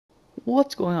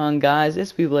What's going on, guys?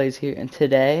 It's Blaze here, and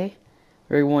today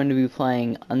we're going to be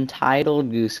playing Untitled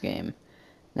Goose Game.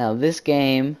 Now, this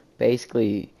game,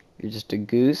 basically, you're just a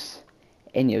goose,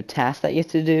 and you have tasks that you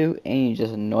have to do, and you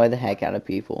just annoy the heck out of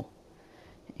people.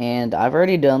 And I've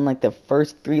already done, like, the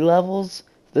first 3 levels.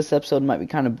 This episode might be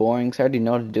kind of boring, because I already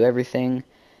know how to do everything.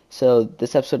 So,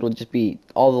 this episode will just be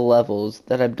all the levels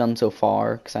that I've done so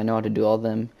far, because I know how to do all of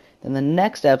them. Then the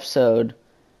next episode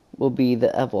will be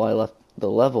the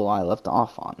level I left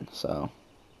off on. So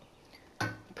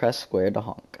press square to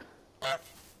honk.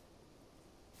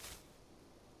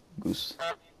 Goose.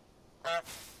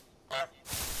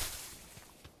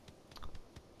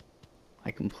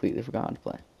 I completely forgot how to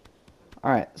play.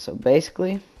 Alright, so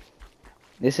basically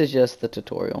this is just the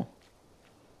tutorial.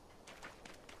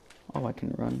 Oh, I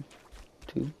can run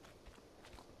too.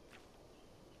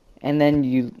 And then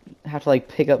you have to like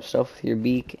pick up stuff with your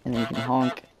beak, and then you can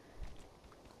honk.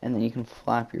 And then you can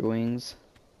flap your wings.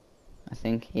 I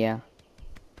think, yeah.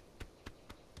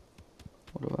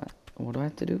 What do I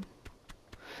have to do?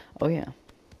 Oh yeah.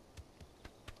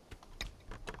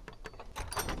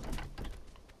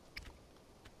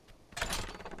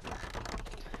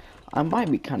 I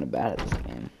might be kind of bad at this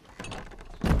game.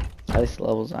 At least the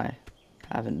levels I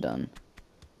haven't done.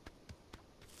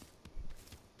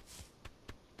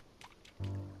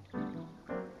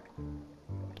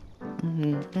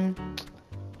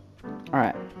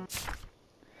 Alright.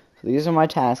 So these are my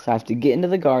tasks. I have to get into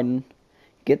the garden,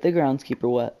 get the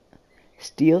groundskeeper wet,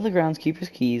 steal the groundskeeper's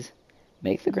keys,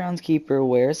 make the groundskeeper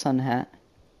wear a sun hat.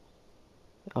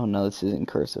 Oh no, this isn't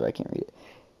cursive, I can't read it.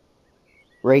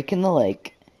 Rake in the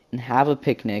lake, and have a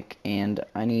picnic, and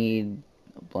I need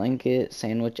a blanket,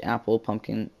 sandwich, apple,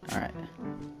 pumpkin. Alright.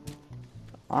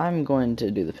 I'm going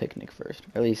to do the picnic first,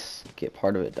 or at least get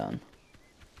part of it done.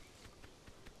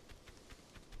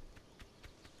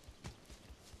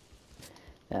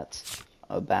 That's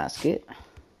a basket.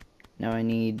 Now I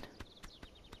need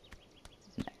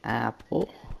an apple.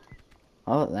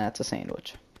 Oh, that's a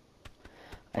sandwich.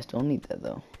 I still need that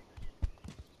though.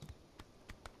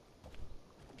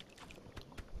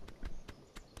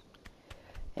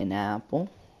 An apple.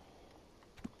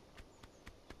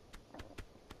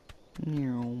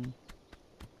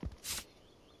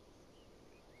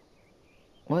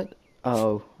 What?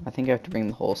 Oh, I think I have to bring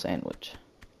the whole sandwich.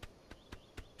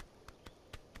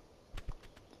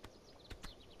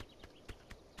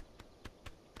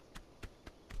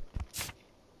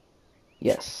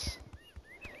 Yes.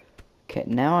 Okay,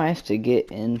 now I have to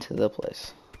get into the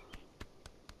place.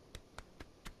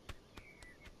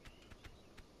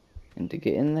 And to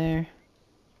get in there,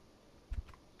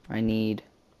 I need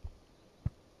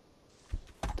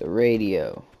the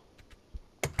radio.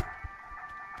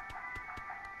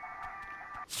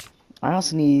 I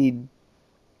also need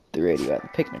the radio at the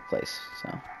picnic place,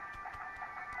 so.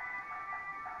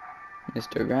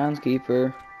 Mr.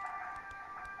 Groundskeeper.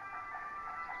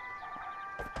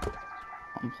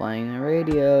 I'm playing the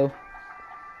radio.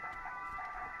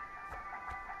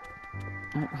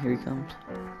 Oh, here he comes.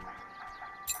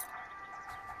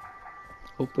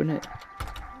 Open it.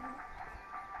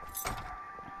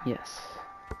 Yes.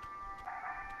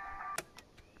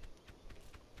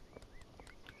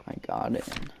 I got it.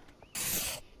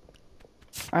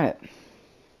 Alright.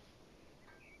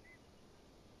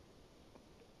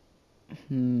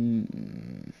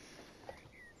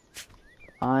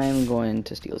 I'm going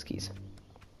to steal his keys.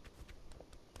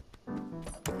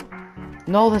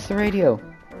 No, that's the radio.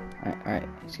 Alright.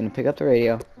 He's gonna pick up the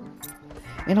radio.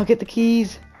 And I'll get the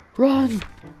keys. Run!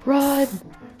 Run!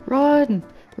 Run!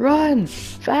 Run!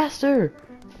 Faster!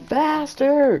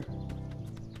 Faster!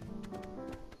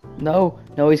 No,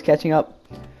 he's catching up.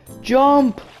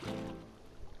 Jump!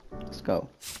 Let's go.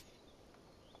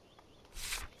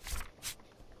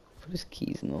 Put his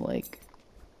keys in the lake.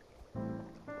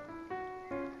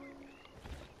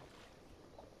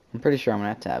 I'm pretty sure I'm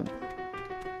gonna have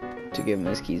to give him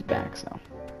his keys back, so.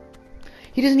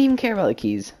 He doesn't even care about the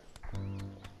keys.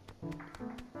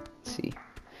 Let's see.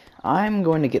 I'm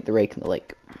going to get the rake in the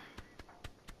lake.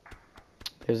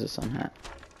 There's a sun hat.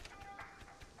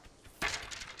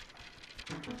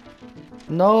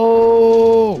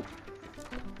 No!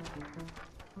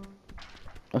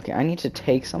 Okay, I need to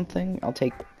take something. I'll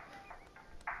take...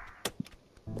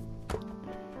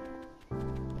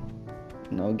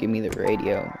 No, give me the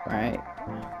radio, right?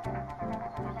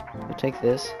 I'll take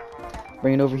this.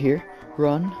 Bring it over here.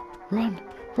 Run, run,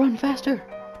 run faster!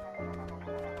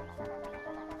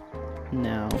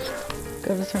 No.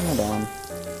 Gotta turn it on.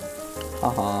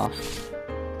 Haha.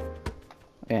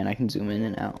 Okay, and I can zoom in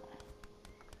and out.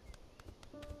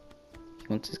 He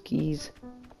wants his keys.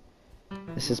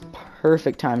 This is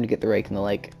perfect time to get the rake in the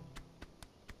lake.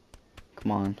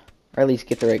 Come on. Or at least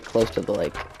get the rake close to the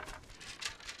lake.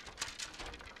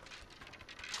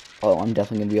 Oh, I'm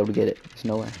definitely going to be able to get it. There's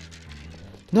no way.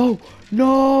 No!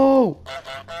 No!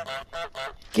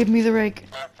 Give me the rake.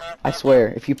 I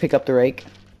swear, if you pick up the rake...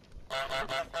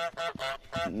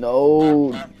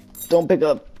 No! Don't pick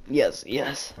up. Yes,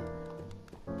 yes.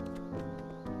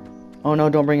 Oh no,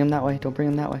 don't bring him that way. Don't bring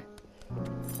him that way.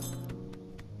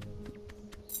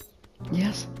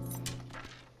 Yes.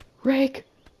 Rake!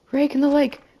 Rake in the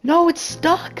lake! No, it's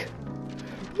stuck!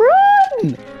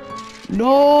 Run!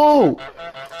 No!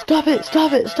 Stop it!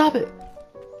 Stop it! Stop it!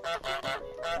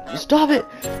 Stop it!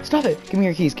 Stop it! Give me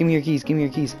your keys! Give me your keys! Give me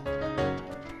your keys!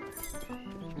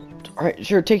 Alright,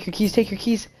 sure, take your keys! Take your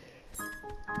keys!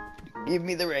 Give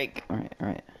me the rake! Alright,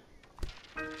 alright.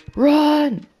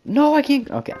 Run! No, I can't.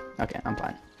 Okay, okay, I'm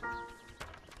fine.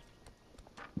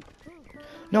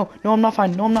 No, no, I'm not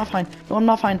fine. No, I'm not fine. No, I'm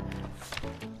not fine.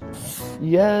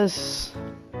 Yes.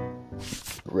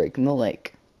 Rake in the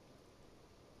lake.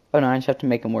 Oh no, I just have to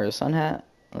make him wear a sun hat.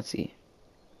 Let's see.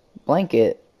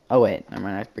 Blanket. Oh wait, never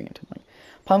mind. I have to bring it to blanket.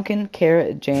 Pumpkin,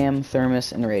 carrot, jam,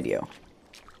 thermos, and radio.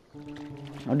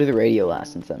 I'll do the radio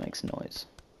last since that makes noise.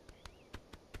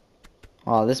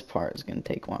 Oh, this part is gonna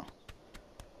take a while.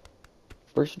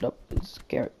 First up is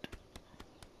carrot.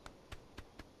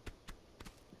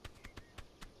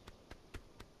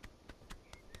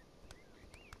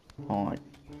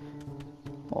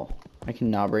 Oh, I can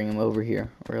now bring him over here,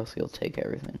 or else he'll take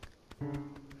everything.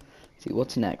 Let's see,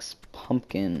 what's next?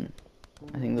 Pumpkin.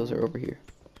 I think those are over here.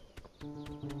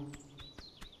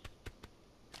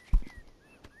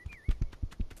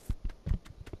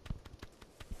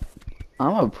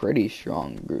 I'm a pretty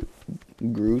strong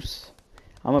goose.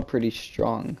 I'm a pretty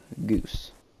strong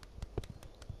goose.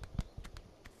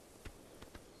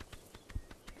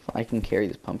 If I can carry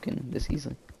this pumpkin this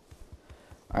easily.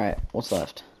 Alright, what's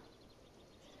left?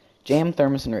 Jam,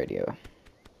 thermos, and radio.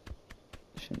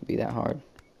 Shouldn't be that hard.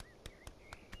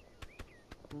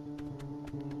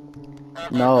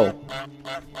 No.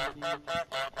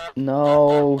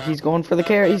 No, he's going for the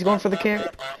carrot. He's going for the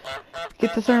carrot.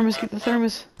 Get the thermos, get the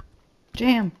thermos.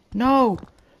 Jam. No.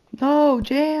 No,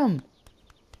 jam.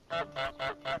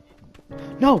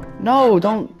 No, no,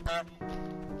 don't.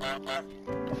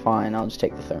 Fine, I'll just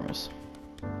take the thermos.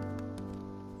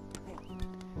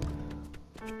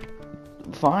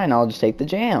 Fine, I'll just take the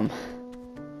jam.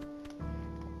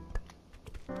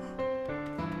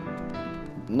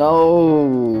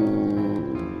 No.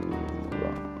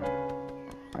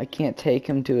 I can't take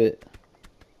him to it.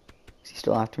 Is he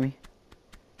still after me?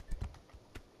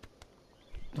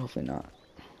 Hopefully not.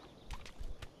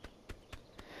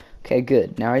 Okay,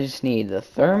 good. Now I just need the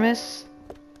thermos,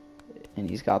 and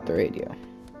he's got the radio.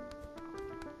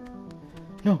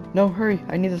 No, no, hurry.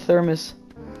 I need the thermos.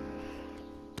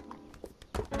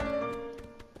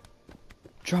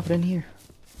 Drop it in here.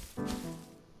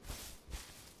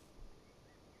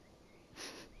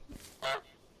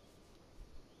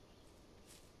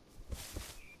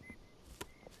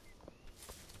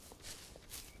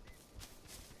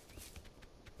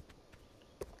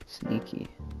 Sneaky.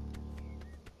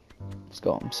 Let's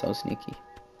go. I'm so sneaky.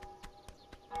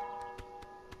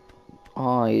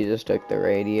 Oh, you just took the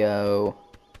radio.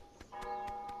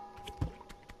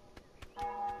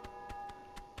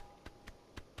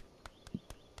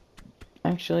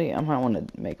 Actually, I might want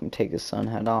to make him take his sun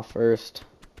hat off first.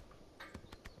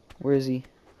 Where is he?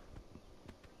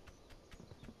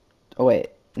 Oh wait,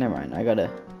 never mind. I gotta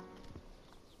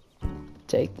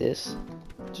take this.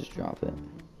 Just drop it.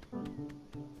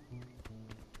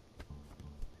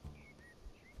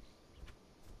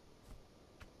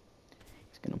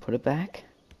 He's gonna put it back.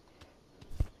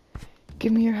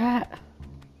 Give me your hat.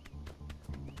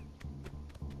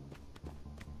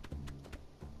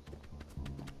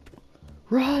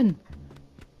 Run!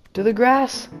 To the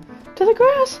grass! To the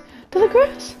grass! To the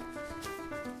grass!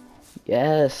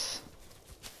 Yes!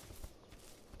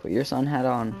 Put your sun hat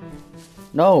on.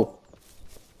 No!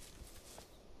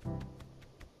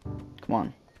 Come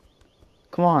on.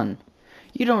 Come on.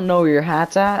 You don't know where your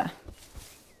hat's at.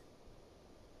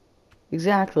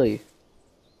 Exactly.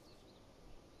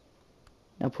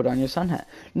 Now put on your sun hat.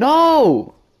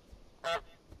 No!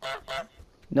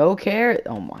 No carrot.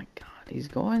 Oh my god. He's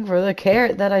going for the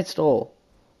carrot that I stole.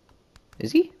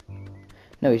 Is he?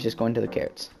 No, he's just going to the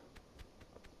carrots.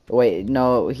 Wait,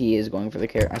 no, he is going for the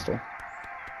carrot I stole.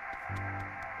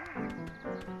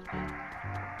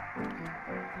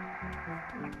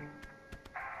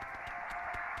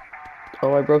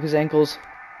 Oh, I broke his ankles.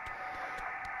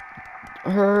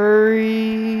 Hurry!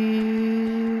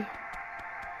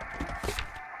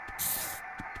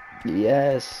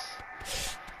 Yes.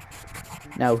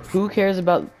 Now, who cares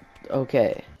about...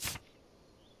 Okay.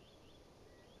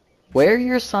 Wear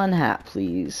your sun hat,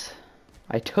 please.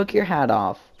 I took your hat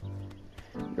off.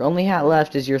 Your only hat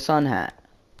left is your sun hat.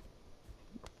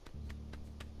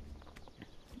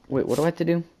 Wait, what do I have to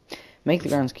do? Make the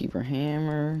groundskeeper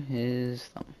hammer his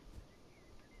thumb.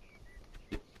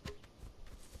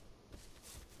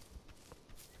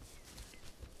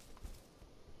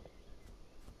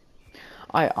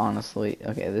 I honestly...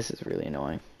 Okay, this is really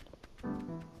annoying.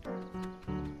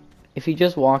 If he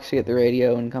just walks to get the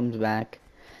radio and comes back,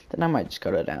 then I might just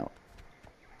cut it out.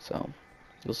 So,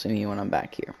 you'll see me when I'm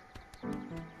back here.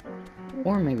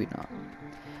 Or maybe not.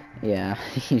 Yeah,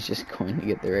 he's just going to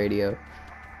get the radio.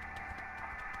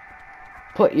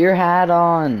 Put your hat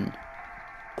on!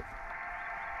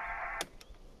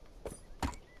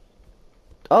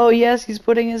 Oh yes, he's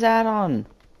putting his hat on!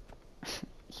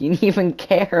 He didn't even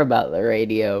care about the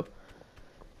radio.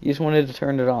 He just wanted to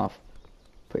turn it off.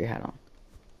 Put your hat on.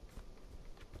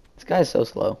 This guy's so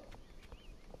slow.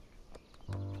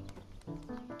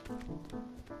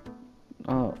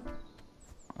 Oh.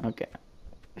 Okay.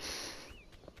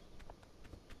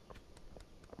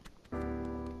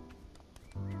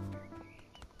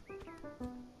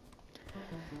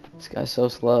 This guy's so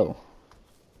slow.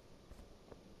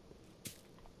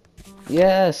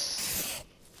 Yes!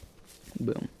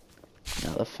 Boom.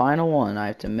 Now the final one, I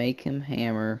have to make him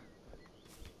hammer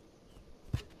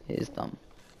his thumb.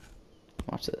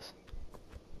 Watch this.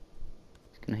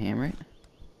 He's gonna hammer it.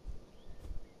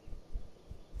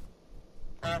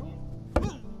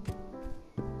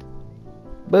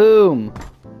 Boom!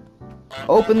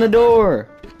 Open the door!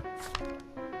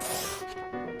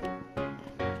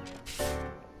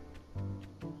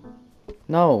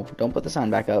 No, don't put the sign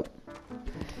back up.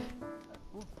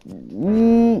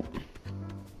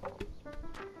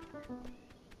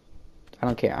 I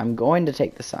don't care. I'm going to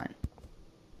take the sign.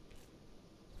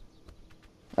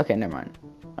 Okay, never mind.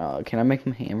 Can I make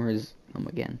him hammer his thumb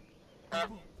again?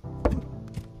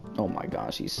 Oh my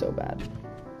gosh, he's so bad.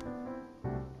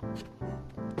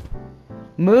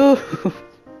 Move!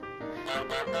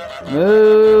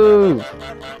 Move!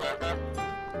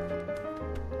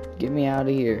 Get me out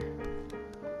of here.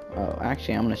 Oh,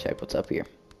 actually, I'm gonna check what's up here.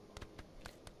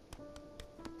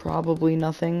 Probably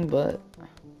nothing, but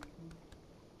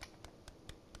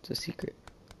it's a secret.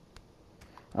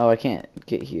 Oh, I can't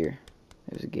get here.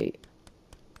 There's a gate.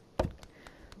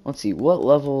 Let's see, what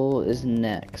level is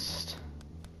next?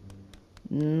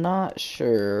 Not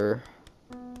sure.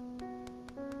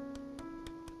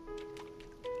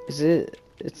 Is it?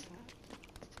 It's...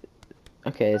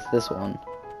 Okay, it's this one.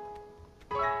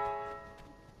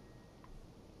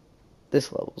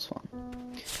 This level's fun.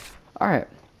 Alright.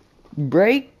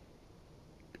 Break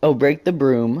the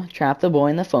broom, trap the boy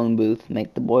in the phone booth,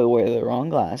 make the boy wear the wrong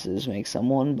glasses, make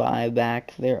someone buy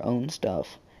back their own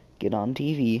stuff, get on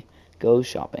TV, go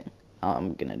shopping.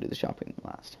 I'm gonna do the shopping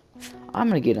last. I'm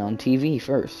gonna get on TV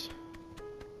first.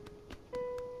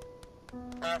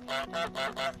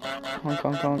 Honk,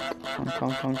 honk, honk. Honk,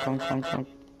 honk, honk, honk, honk, honk.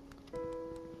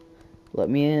 Let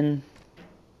me in.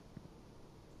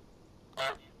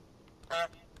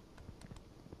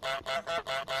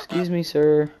 Excuse me,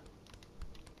 sir.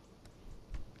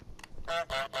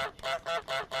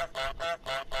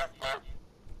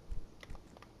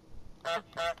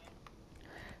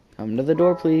 Come to the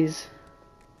door, please.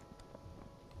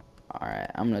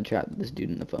 Alright, I'm gonna trap this dude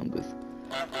in the phone booth.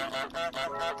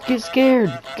 Get scared!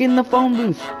 Get in the phone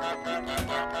booth!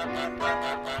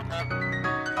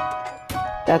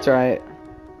 That's right.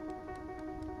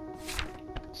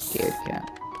 Scared cat.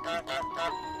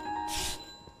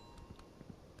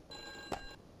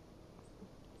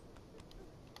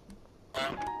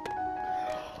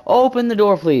 Open the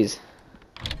door, please.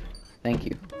 Thank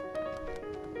you.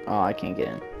 Oh, I can't get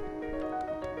in.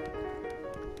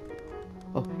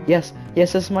 Oh, yes.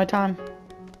 Yes, this is my time.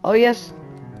 Oh, yes.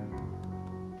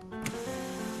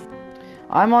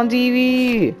 I'm on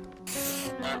TV.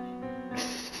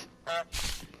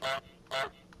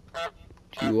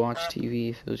 Do you watch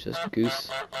TV if it was just Goose?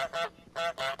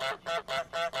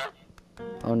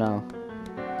 Oh, no.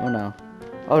 Oh, no.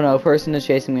 Oh, no. A person is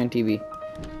chasing me on TV.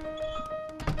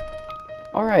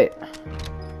 Alright.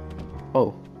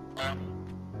 Oh.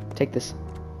 Take this.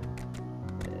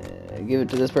 Give it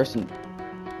to this person.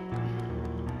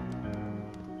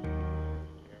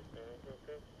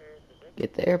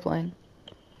 Get the airplane.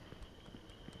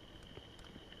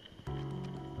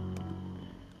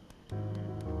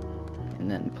 And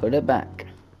then put it back.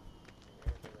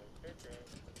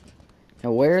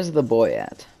 Now where's the boy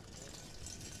at?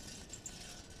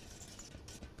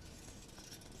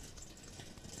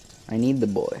 I need the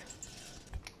boy.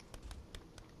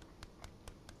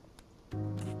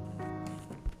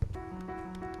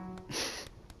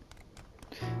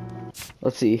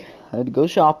 Let's see. I had to go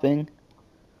shopping.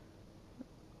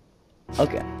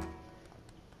 Okay.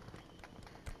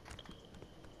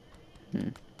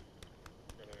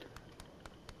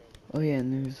 Oh yeah,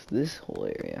 and there's this whole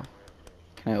area.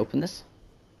 Can I open this?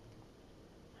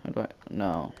 How do I?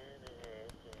 No.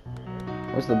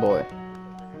 Where's the boy?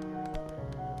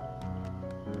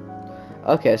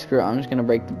 Okay, screw it. I'm just gonna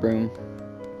break the broom.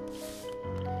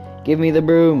 Give me the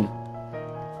broom.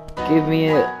 Give me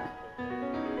it.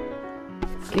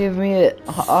 Give me it.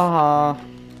 Ha.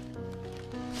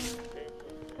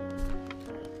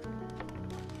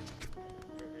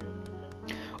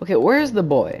 Okay, where's the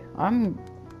boy?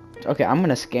 Okay, I'm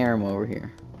gonna scare him over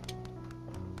here.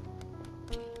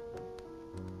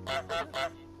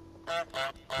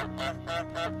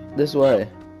 This way.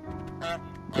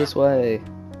 This way.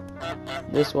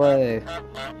 This way.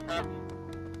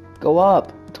 Go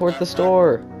up towards the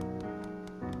store.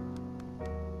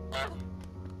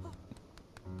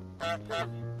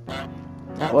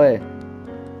 That way.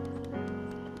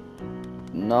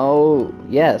 No.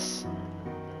 Yes.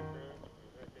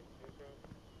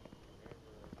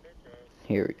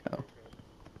 Here we go.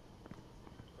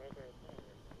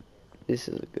 This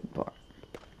is a good part.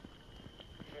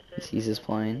 He sees his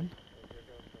plane.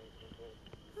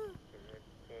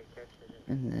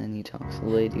 And then he talks to the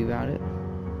lady about it.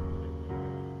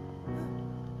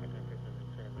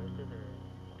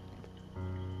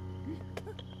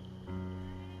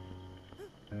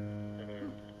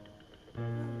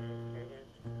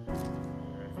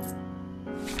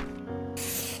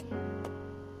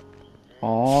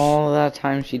 All that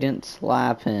time she didn't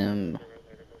slap him.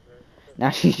 Now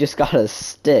she just got a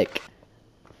stick.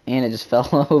 And it just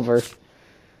fell over.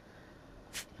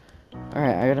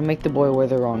 Alright, I gotta make the boy wear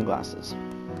the wrong glasses.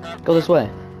 Go this way.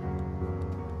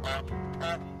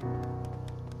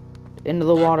 Into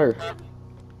the water.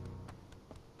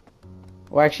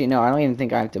 Well, actually, no, I don't even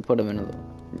think I have to put him into the...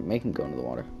 Make him go into the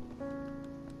water.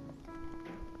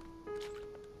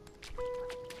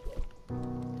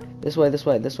 This way, this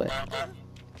way, this way.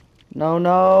 No,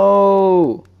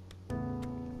 no!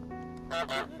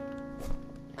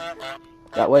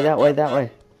 That way, that way, that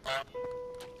way.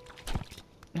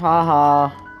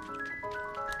 Haha.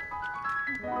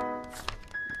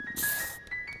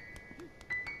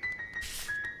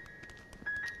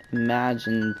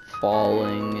 Imagine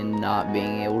falling and not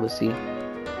being able to see.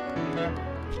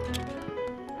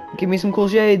 Give me some cool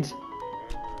shades.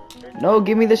 No,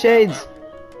 give me the shades.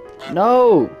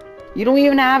 No! You don't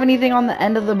even have anything on the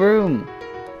end of the broom.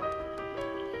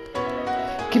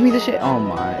 Give me the shade. Oh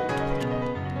my.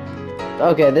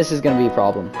 Okay, this is gonna be a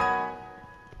problem.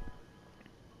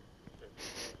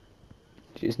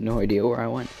 She has no idea where I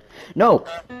went. No!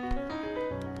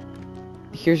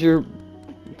 Here's your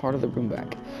part of the broom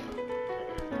back.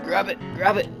 Grab it!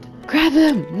 Grab it! Grab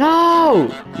him!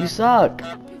 No! You suck!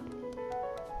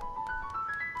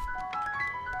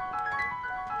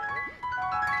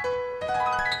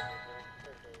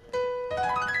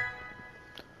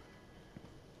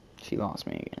 She lost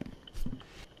me again.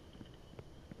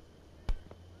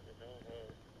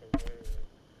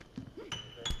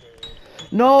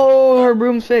 No! Her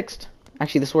broom's fixed!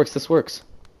 Actually, this works, this works.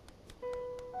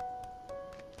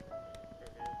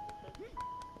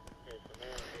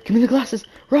 Give me the glasses!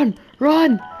 Run!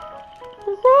 Run!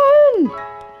 Run!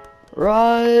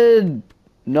 Run!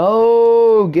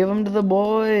 No! Give them to the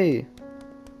boy!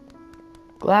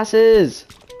 Glasses!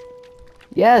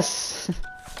 Yes!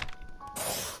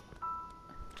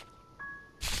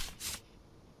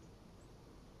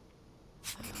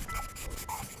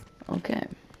 Okay.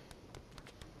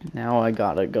 Now I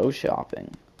gotta go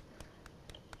shopping.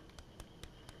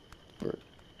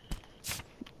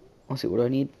 Let's see, what do I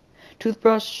need?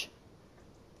 Toothbrush,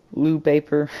 glue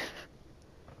paper,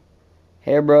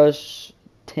 hairbrush,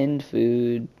 tinned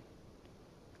food,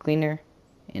 cleaner,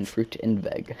 and fruit and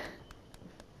veg.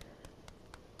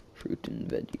 Fruit and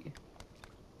veggie.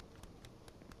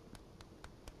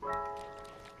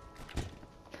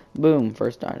 Boom,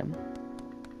 first item.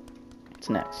 What's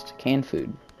next? Canned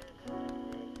food.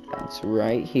 That's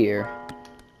right here.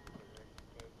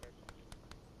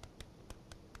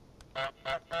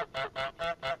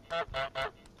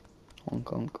 Honk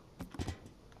honk.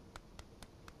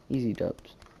 Easy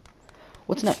dubs.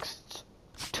 What's next?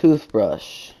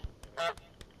 Toothbrush.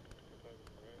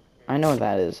 I know what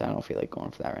that is. I don't feel like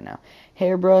going for that right now.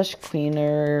 Hairbrush,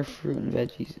 cleaner, fruit and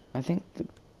veggies. I think the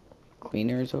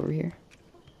cleaner is over here.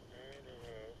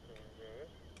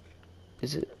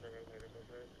 Is it?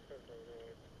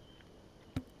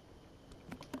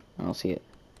 don't see it.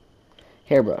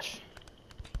 Hairbrush.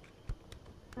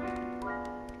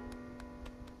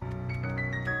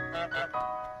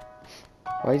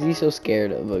 Why is he so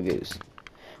scared of a goose?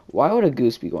 Why would a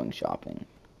goose be going shopping?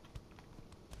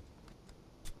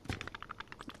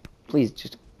 Please,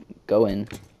 just go in.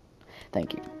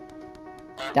 Thank you.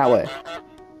 That way.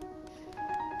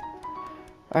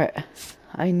 Alright.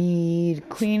 I need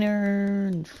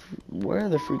cleaner. Where are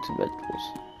the fruits and vegetables?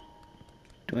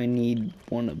 Do I need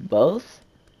one of both?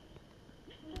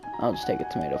 I'll just take a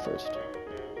tomato first.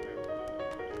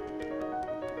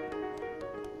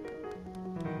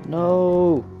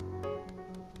 No.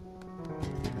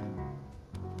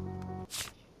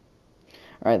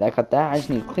 Alright, I got that. I just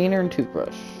need cleaner and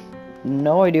toothbrush.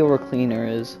 No idea where cleaner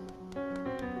is.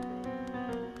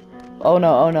 Oh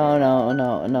no, oh no, oh no, oh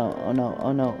no, oh no, oh no,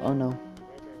 oh no, oh no.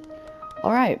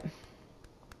 Alright.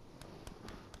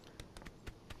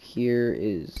 Here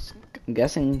is, I'm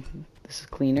guessing this is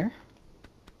cleaner.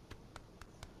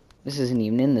 This isn't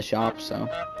even in the shop, so.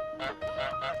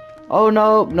 Oh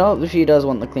no, no, she does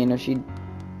want the cleaner. She,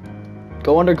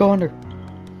 go under, go under.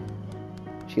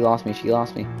 She lost me, she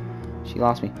lost me. She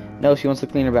lost me. No, she wants the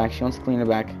cleaner back, she wants the cleaner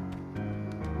back.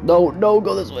 No, no,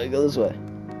 go this way, go this way.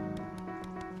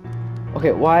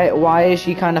 Okay, why is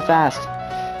she kind of fast?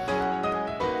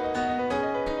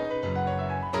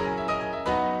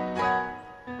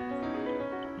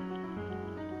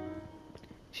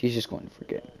 She's just going to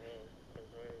forget.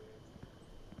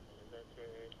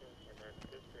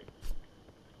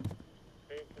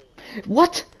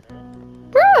 What?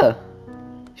 Bruh!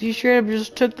 She straight up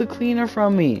just took the cleaner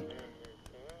from me.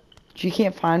 She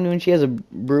can't find me when she has a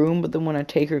broom, but then when I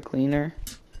take her cleaner,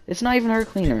 it's not even her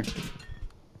cleaner.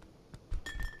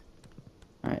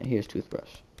 Alright, here's toothbrush.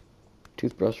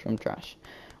 Toothbrush from trash.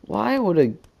 Why would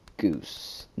a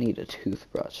goose need a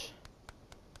toothbrush?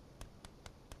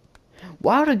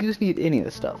 Why would a goose need any of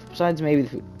this stuff? Besides maybe the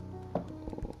food.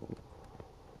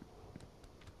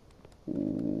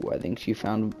 Ooh, I think she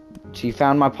found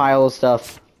my pile of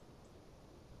stuff.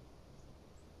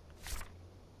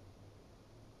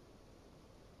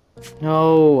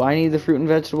 No, I need the fruit and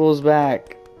vegetables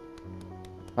back.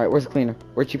 Alright, where's the cleaner?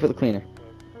 Where'd she put the cleaner?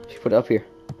 She put it up here.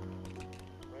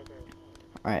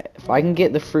 Alright, if I can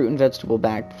get the fruit and vegetable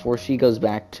back before she goes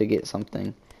back to get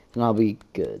something, then I'll be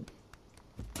good.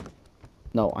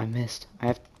 No, I missed.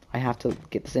 I have to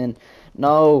get this in.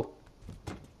 No!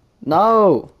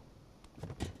 No!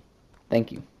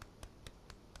 Thank you.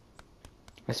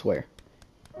 I swear.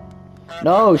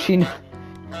 No, she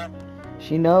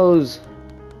knows.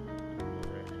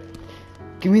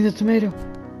 Give me the tomato.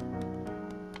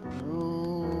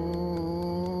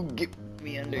 Ooh, get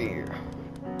me under here.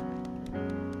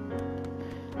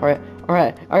 Alright,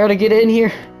 alright. I gotta get in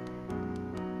here.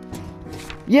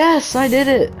 Yes, I did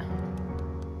it.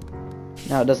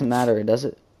 Now it doesn't matter, does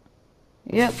it?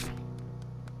 Yep.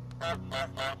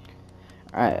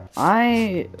 Alright,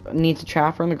 I need to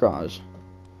trap her in the garage.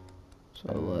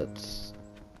 So let's...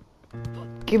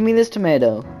 Give me this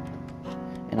tomato.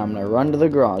 And I'm gonna run to the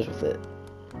garage with it.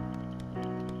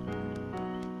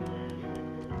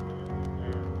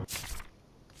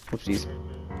 Oopsies.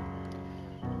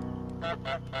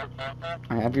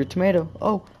 I have your tomato.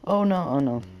 Oh, oh no, oh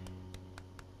no.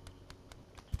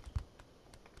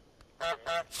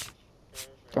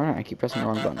 Darn it, I keep pressing the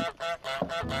wrong button.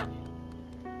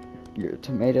 Your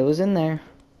tomato is in there.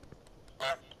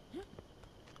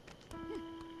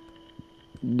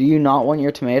 Do you not want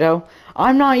your tomato?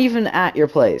 I'm not even at your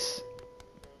place.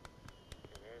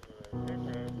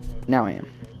 Now I am.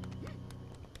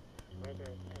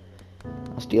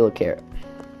 I'll steal a carrot.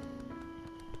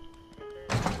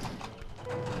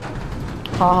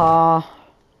 Haha.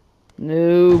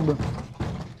 Noob.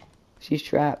 She's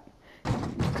trapped.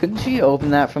 Couldn't she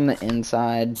open that from the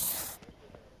inside?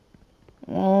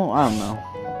 Well, I don't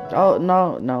know. Oh,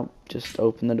 no, no. Just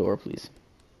open the door, please.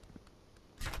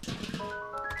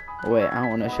 Wait, I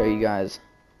want to show you guys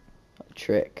a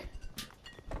trick.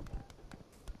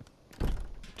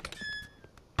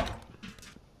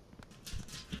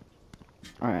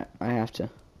 Alright, I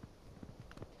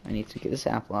need to get this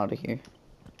apple out of here.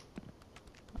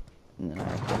 And then I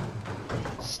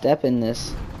have to step in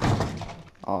this.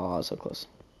 Oh, so close.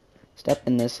 Step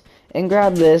in this and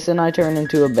grab this, and I turn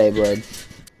into a Beyblade.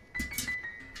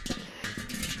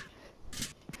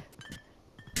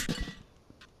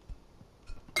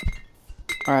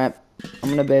 Alright, I'm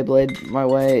gonna Beyblade my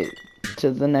way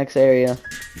to the next area.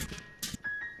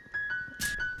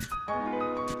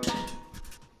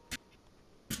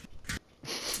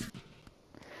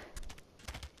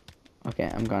 Okay,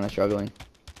 I'm kinda struggling.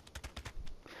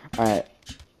 Alright,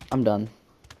 I'm done.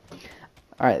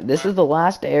 Alright, this is the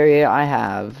last area I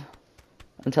have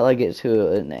until I get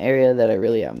to an area that I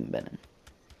really haven't been in.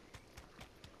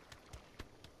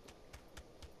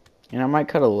 And I might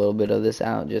cut a little bit of this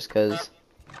out just because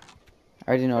I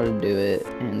already know how to do it,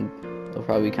 and it'll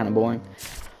probably be kind of boring.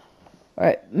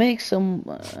 Alright, make some...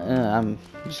 I'm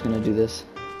just going to do this.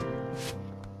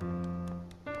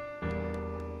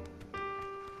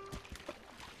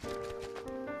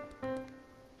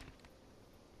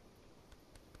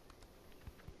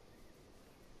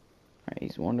 Alright,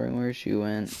 he's wondering where she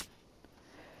went.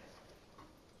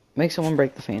 Make someone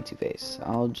break the fancy face.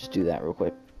 I'll just do that real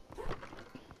quick.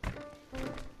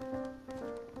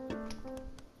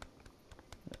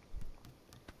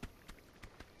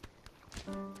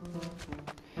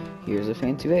 Here's a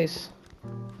fancy vase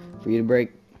for you to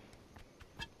break.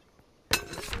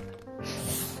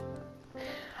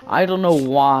 I don't know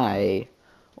why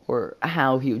or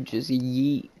how he would just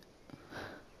yeet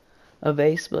a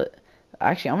vase, but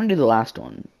actually I'm gonna do the last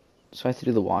one, so I have to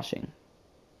do the washing.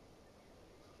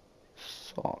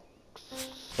 Socks,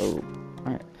 soap.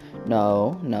 Alright.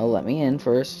 No, let me in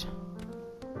first.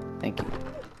 Thank you.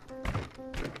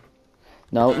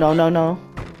 No.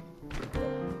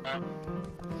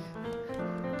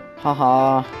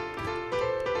 Haha.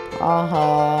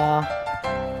 Haha.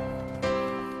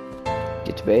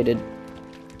 Get baited.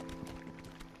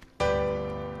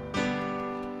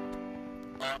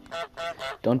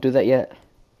 Don't do that yet.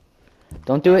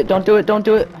 Don't do it.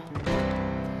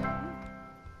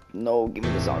 No, give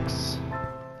me the socks.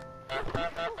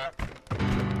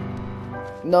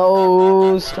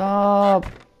 No, stop.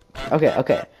 Okay.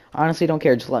 I honestly don't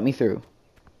care. Just let me through.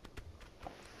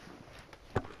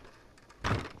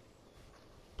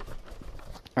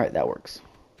 Alright, that works.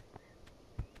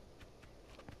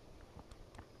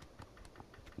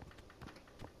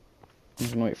 I'm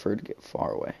just gonna wait for her to get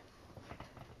far away.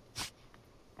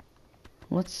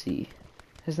 Let's see.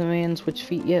 Has the man switched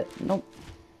feet yet? Nope.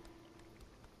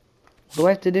 What do I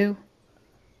have to do?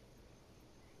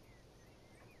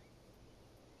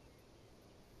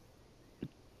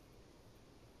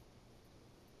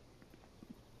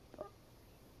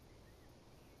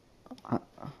 I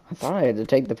thought I had to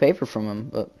take the paper from him,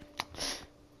 but...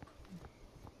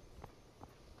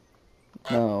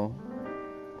 No.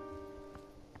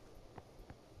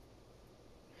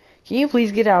 Can you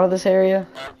please get out of this area?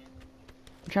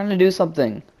 I'm trying to do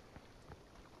something.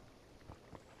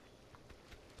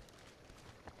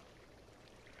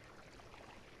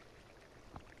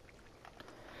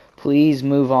 Please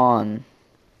move on.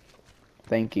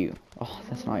 Thank you. Oh,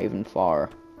 that's not even far.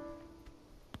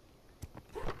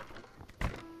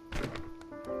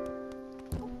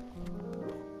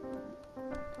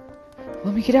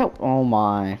 Let me get out. Oh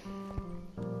my.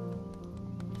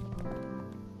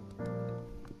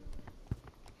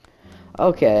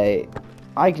 Okay.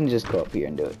 I can just go up here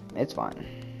and do it. It's fine.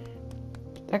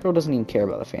 That girl doesn't even care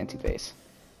about the fancy face.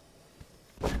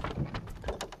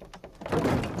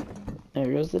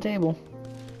 There goes the table.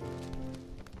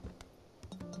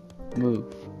 Move.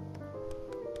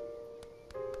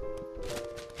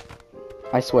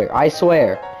 I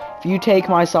swear. If you take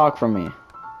my sock from me.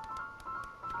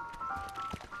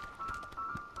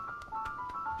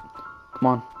 Come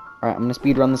on. Alright, I'm gonna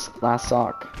speed run this last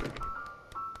sock.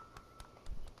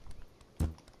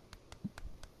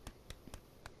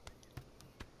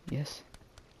 Yes.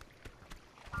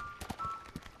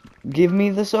 Give me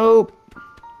the soap.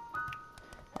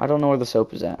 I don't know where the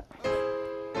soap is at.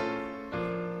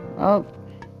 Oh.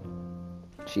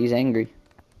 She's angry.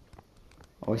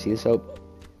 Oh, I see the soap.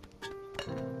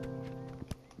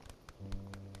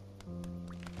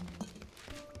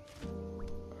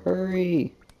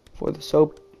 Hurry. For the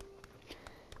soap.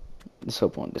 The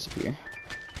soap won't disappear.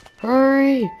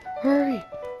 Hurry.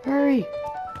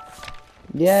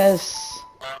 Yes.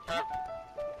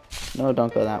 No,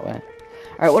 don't go that way.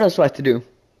 Alright, what else do I have to do?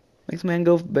 Makes a man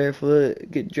go barefoot,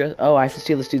 get dressed. Oh, I have to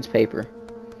steal this dude's paper.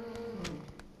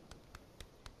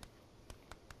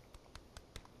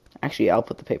 Actually, I'll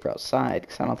put the paper outside,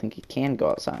 because I don't think he can go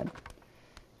outside.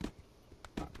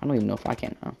 I don't even know if I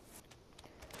can now.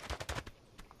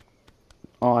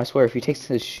 Oh, I swear, if he takes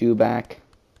his shoe back...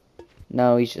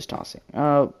 No, he's just tossing.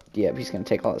 Oh, yeah, he's going to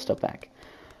take all that stuff back.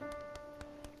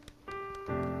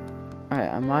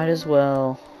 Alright, I might as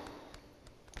well...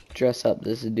 dress up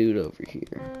this dude over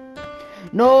here.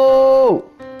 No!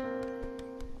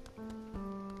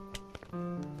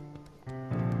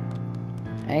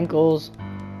 Ankles.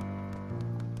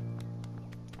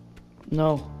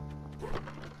 No.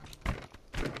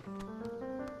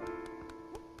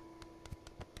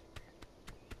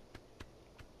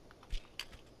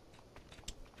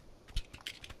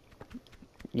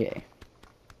 Yay.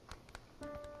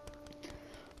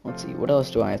 Let's see, what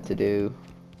else do I have to do?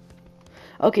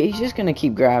 Okay, he's just gonna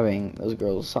keep grabbing those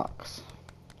girls' socks.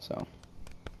 So.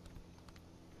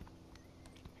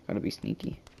 Gotta be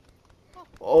sneaky.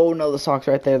 Oh no, the sock's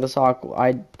right there, the sock.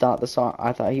 I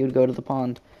thought he would go to the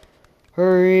pond.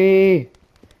 Hurry!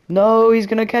 No, he's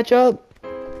gonna catch up!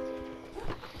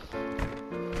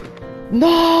 No,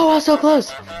 I was so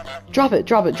close! Drop it,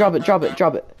 drop it, drop it, drop it,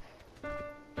 drop it.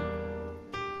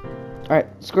 Alright,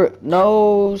 screw it.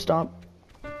 No, stop.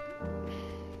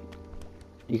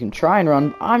 You can try and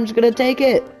run. I'm just gonna take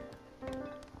it.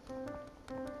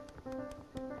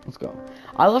 Let's go.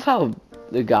 I love how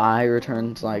the guy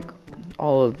returns, like,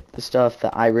 all of the stuff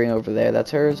that I bring over there.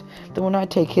 That's hers. Then when I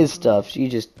take his stuff, she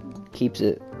just keeps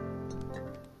it.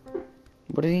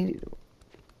 What did he do?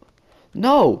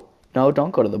 No! No,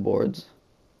 don't go to the boards.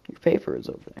 Your paper is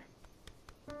over there.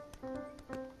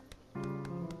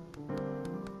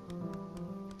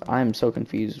 I'm so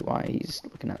confused why he's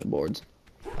looking at the boards.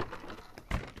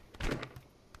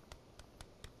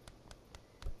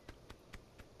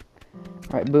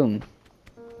 Alright, boom.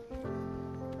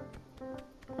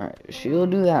 Alright, she'll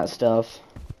do that stuff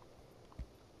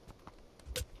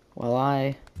while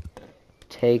I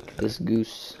take this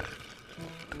goose.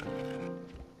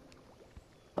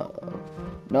 Uh-oh.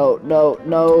 No, no,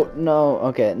 no, no.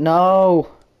 Okay, no!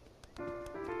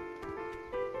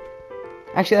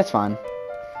 Actually, that's fine.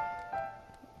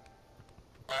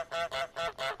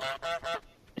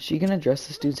 Is she gonna dress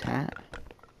this dude's hat?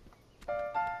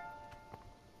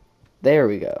 There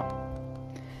we go.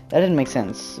 That didn't make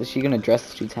sense. Is she gonna dress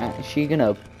this dude's hat? Is she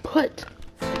gonna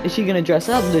dress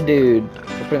up the dude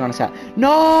for putting on his hat?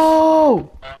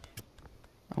 No!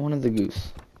 I wanted the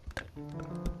goose.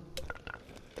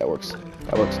 That works.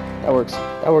 That works. That works.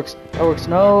 That works. That works.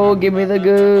 No, give me the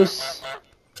goose.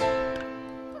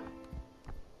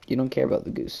 You don't care about the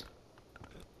goose.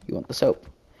 You want the soap.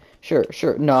 Sure,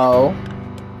 sure. No.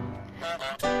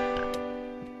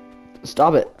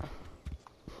 Stop it.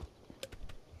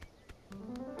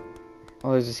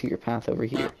 Oh, there's a secret path over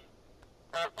here.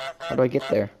 How do I get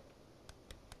there?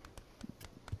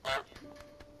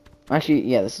 Actually,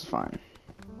 yeah, this is fine.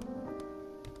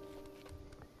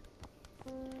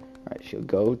 Alright, she'll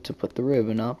go to put the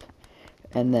ribbon up.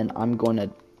 And then I'm going to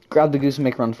grab the goose and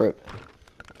make a run for it.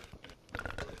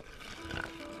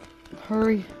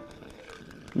 Hurry.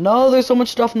 No, there's so much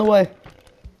stuff in the way.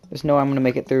 There's no way I'm going to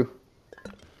make it through.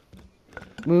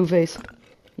 Move, Ace.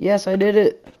 Yes, I did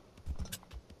it.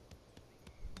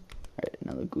 Alright,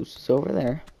 now the goose is over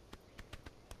there.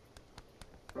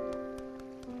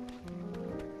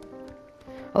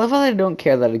 I love how they don't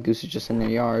care that a goose is just in their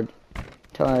yard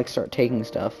until I like start taking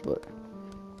stuff, but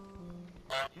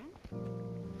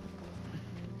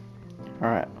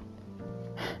alright.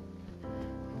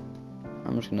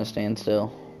 I'm just gonna stand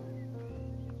still.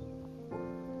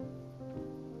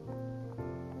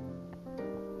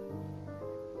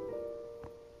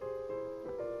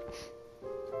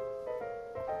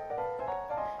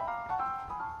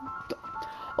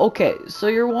 Okay, so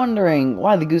you're wondering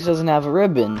why the goose doesn't have a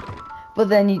ribbon, but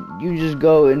then you just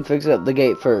go and fix up the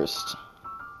gate first.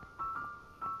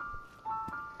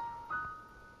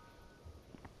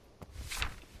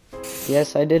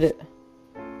 Yes, I did it.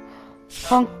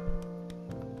 Honk.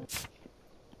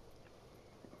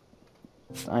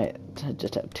 I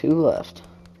just have 2 left.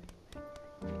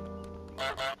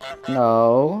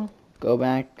 No, go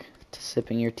back to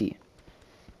sipping your tea.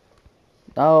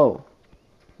 No.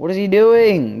 What is he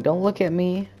doing? Don't look at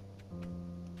me.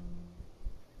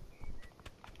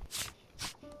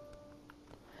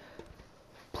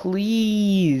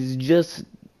 Please, just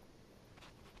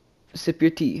sip your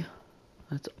tea.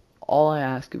 That's all I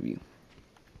ask of you.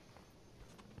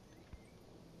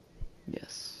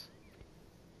 Yes.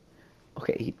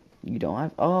 Okay, you don't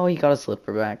have... Oh, he got a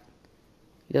slipper back.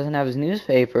 He doesn't have his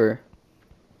newspaper.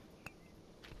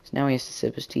 So now he has to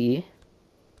sip his tea.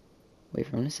 Wait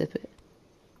for him to sip it.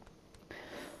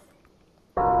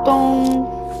 Dong!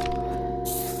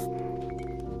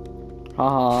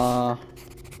 Haha.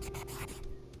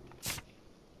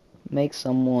 Make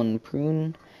someone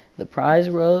prune the prize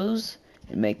rose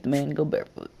and make the man go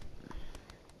barefoot.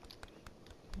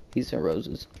 These are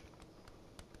roses.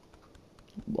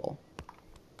 Ball.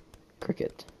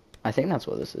 Cricket. I think that's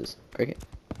what this is. Cricket.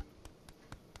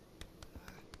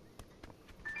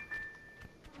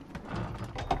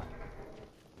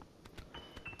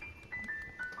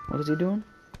 What is he doing?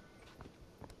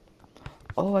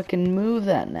 Oh, I can move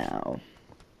that now.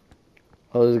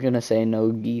 I was gonna say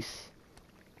no geese.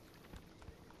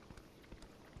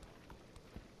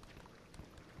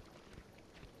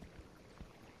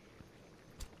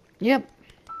 Yep.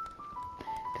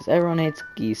 Because everyone hates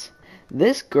geese.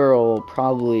 This girl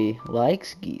probably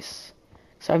likes geese.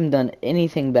 Because I haven't done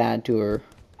anything bad to her.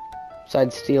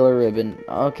 Besides steal a ribbon.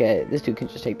 Okay, this dude can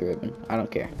just take the ribbon. I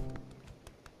don't care.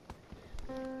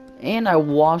 And I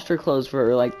washed her clothes for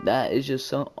her. Like, that is just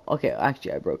so... Okay,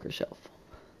 actually, I broke her shelf.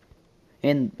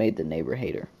 And made the neighbor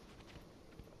hate her.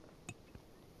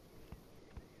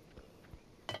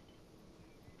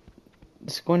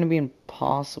 It's going to be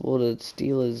impossible to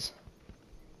steal his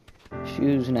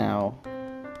shoes now.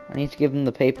 I need to give him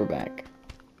the paper back.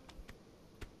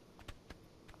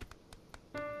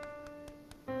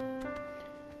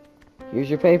 Here's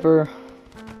your paper.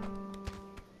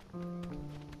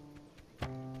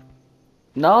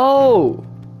 No!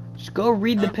 Just go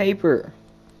read the paper.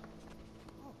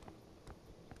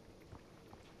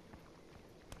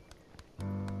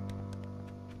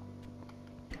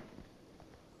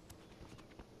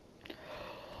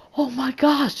 Oh my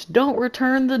gosh, don't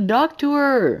return the duck to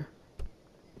her.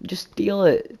 Just steal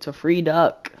it. It's a free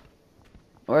duck.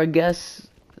 Or I guess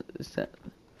it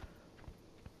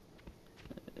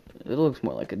looks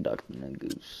more like a duck than a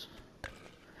goose.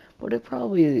 But it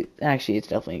probably, actually it's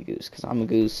definitely a goose, because I'm a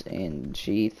goose and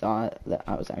she thought that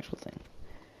I was the actual thing.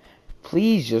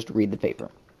 Please just read the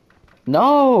paper.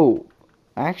 No!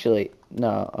 Actually,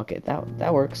 no. Okay,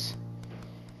 that works.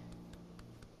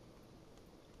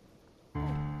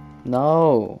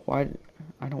 No, why?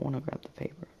 I don't want to grab the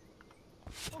paper.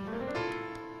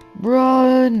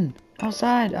 Run!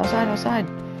 Outside, outside, outside.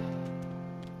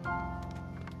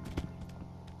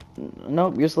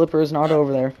 Nope, your slipper is not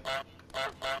over there.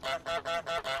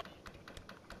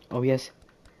 Oh yes,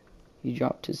 he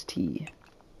dropped his tea.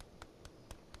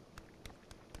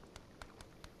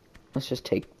 Let's just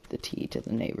take the tea to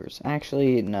the neighbors.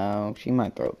 Actually, no, she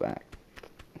might throw it back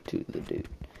to the dude.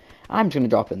 I'm just gonna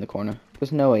drop it in the corner.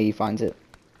 There's no way he finds it.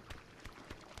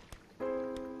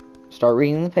 Start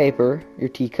reading the paper. Your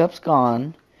teacup's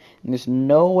gone. And there's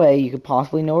no way you could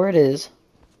possibly know where it is.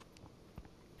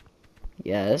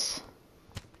 Yes.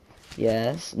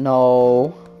 Yes.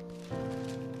 No.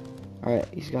 Alright,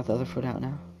 he's got the other foot out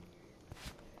now.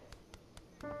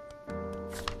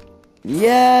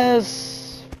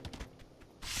 Yes!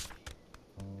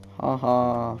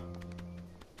 Haha.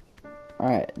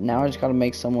 Alright, now I just gotta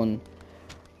make someone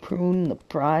prune the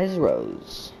prize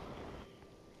rose.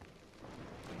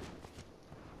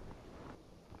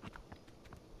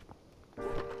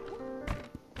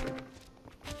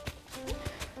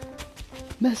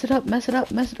 Mess it up, mess it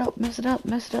up, mess it up, mess it up,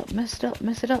 mess it up, mess it up,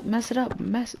 mess it up, mess it up,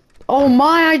 mess it up. Oh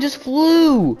my, I just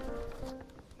flew!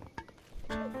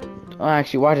 Oh,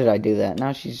 actually, why did I do that?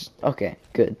 Now she's... Okay,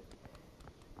 good.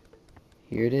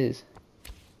 Here it is.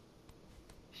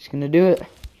 She's gonna do it.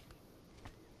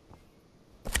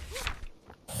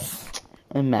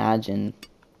 Imagine.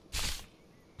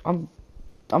 I'm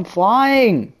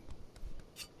flying!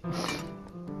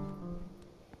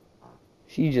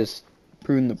 She just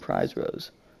pruned the prize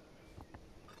rose.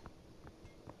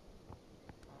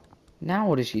 Now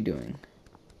what is she doing?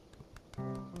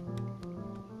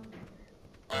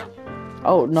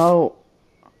 Oh, no.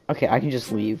 Okay, I can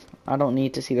just leave. I don't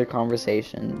need to see their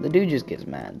conversation. The dude just gets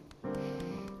mad.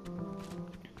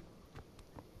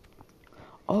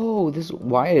 Oh,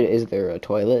 why is there a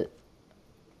toilet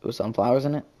with sunflowers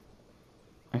in it?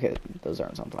 Okay, those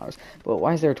aren't sunflowers. But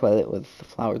why is there a toilet with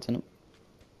flowers in it?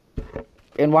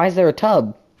 And why is there a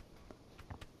tub?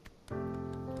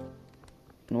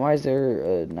 And why is there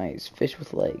a nice fish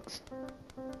with legs?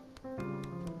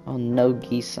 Oh, no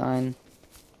geese sign.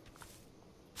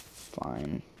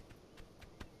 Fine.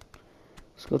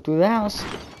 Let's go through the house.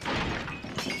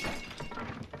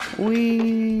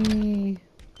 Whee!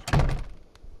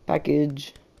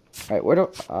 Package. Alright, where do...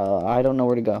 I don't know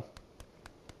where to go.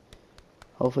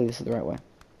 Hopefully this is the right way.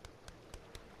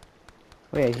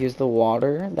 Wait, here's the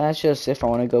water. That's just if I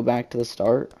want to go back to the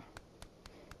start.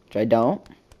 Which I don't.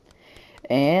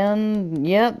 And,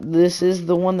 yep, this is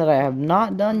the one that I have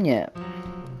not done yet.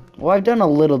 Well, I've done a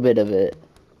little bit of it.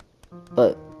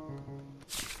 But...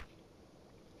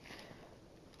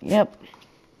 Yep.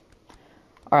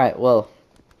 Alright, well.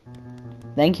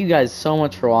 Thank you guys so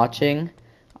much for watching.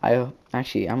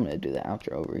 Actually, I'm going to do the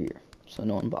outro over here. So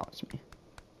no one bothers me.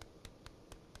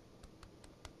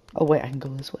 Oh, wait, I can go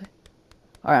this way.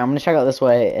 Alright, I'm going to check out this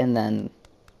way, and then...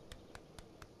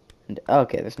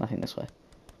 Okay, there's nothing this way.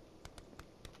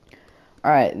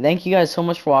 Alright, thank you guys so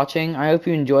much for watching. I hope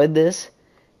you enjoyed this.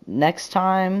 Next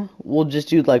time, we'll just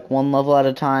do like one level at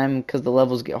a time, because the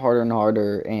levels get harder and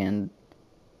harder, and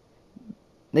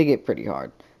they get pretty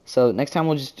hard. So next time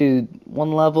we'll just do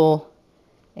one level,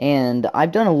 And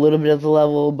I've done a little bit of the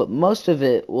level, but most of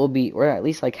it will be, or at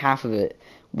least like half of it,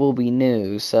 will be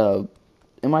new, so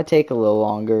it might take a little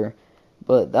longer.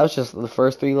 But that was just the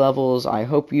first 3 levels. I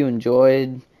hope you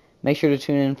enjoyed. Make sure to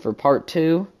tune in for part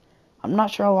 2. I'm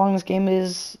not sure how long this game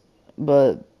is,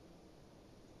 but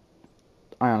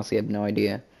I honestly have no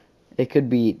idea. It could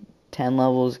be 10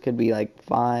 levels, it could be like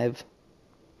 5.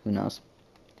 Who knows?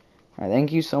 Alright,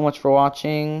 thank you so much for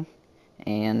watching,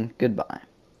 and goodbye.